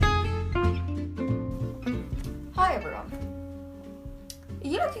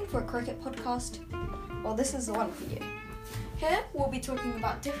looking for a cricket podcast? Well, this is the one for you. Here, we'll be talking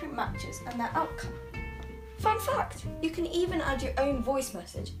about different matches and their outcome. Fun fact, you can even add your own voice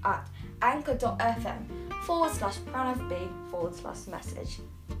message at anchor.fm/pranavb/message.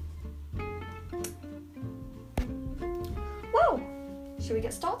 Well, should we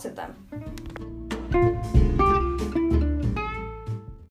get started then?